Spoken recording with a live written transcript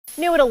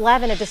New at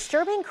 11, a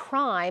disturbing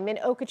crime in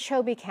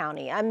Okeechobee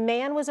County. A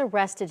man was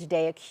arrested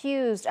today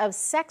accused of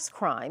sex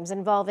crimes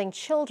involving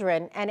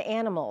children and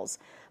animals.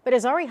 But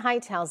as Ari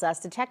Height tells us,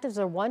 detectives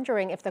are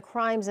wondering if the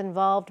crimes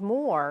involved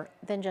more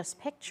than just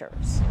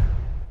pictures.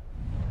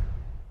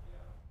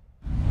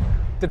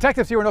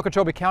 Detectives here in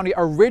Okeechobee County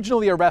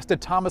originally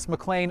arrested Thomas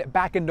McLean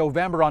back in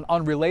November on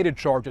unrelated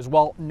charges.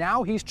 Well,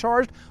 now he's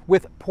charged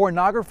with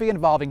pornography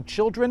involving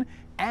children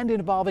and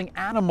involving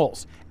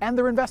animals. And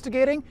they're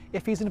investigating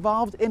if he's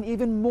involved in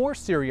even more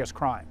serious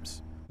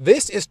crimes.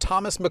 This is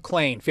Thomas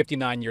McLean,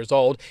 59 years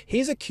old.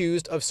 He's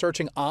accused of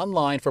searching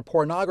online for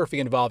pornography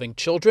involving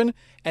children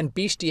and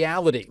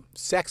bestiality,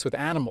 sex with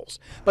animals.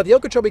 But the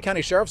Okeechobee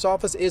County Sheriff's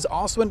Office is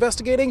also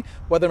investigating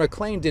whether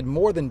McLean did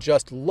more than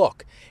just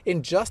look.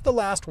 In just the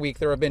last week,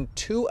 there have been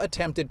 2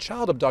 attempted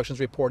child abductions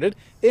reported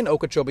in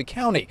Okeechobee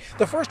County.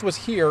 The first was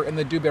here in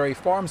the Dewberry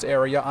Farms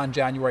area on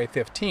January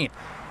 15th.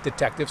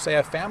 Detectives say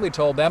a family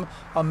told them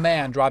a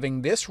man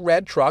driving this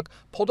red truck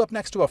pulled up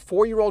next to a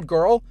 4-year-old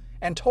girl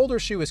and told her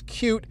she was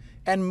cute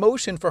and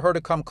motioned for her to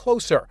come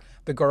closer.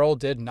 The girl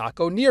did not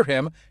go near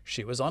him.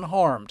 She was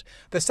unharmed.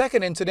 The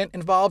second incident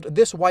involved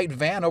this white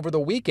van over the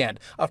weekend.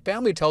 A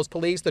family tells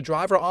police the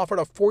driver offered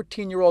a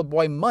 14-year-old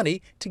boy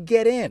money to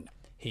get in.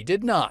 He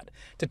did not.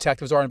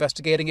 Detectives are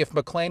investigating if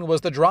McLean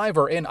was the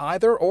driver in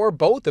either or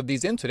both of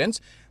these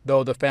incidents,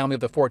 though the family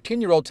of the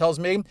 14-year-old tells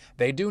me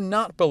they do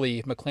not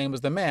believe McLean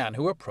was the man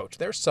who approached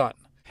their son.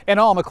 In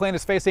all, McLean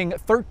is facing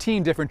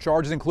 13 different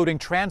charges, including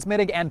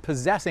transmitting and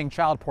possessing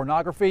child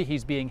pornography.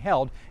 He's being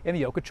held in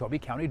the Okeechobee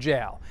County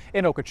Jail.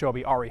 In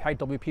Okeechobee, Ari Height,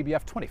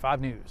 WPBF 25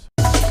 News.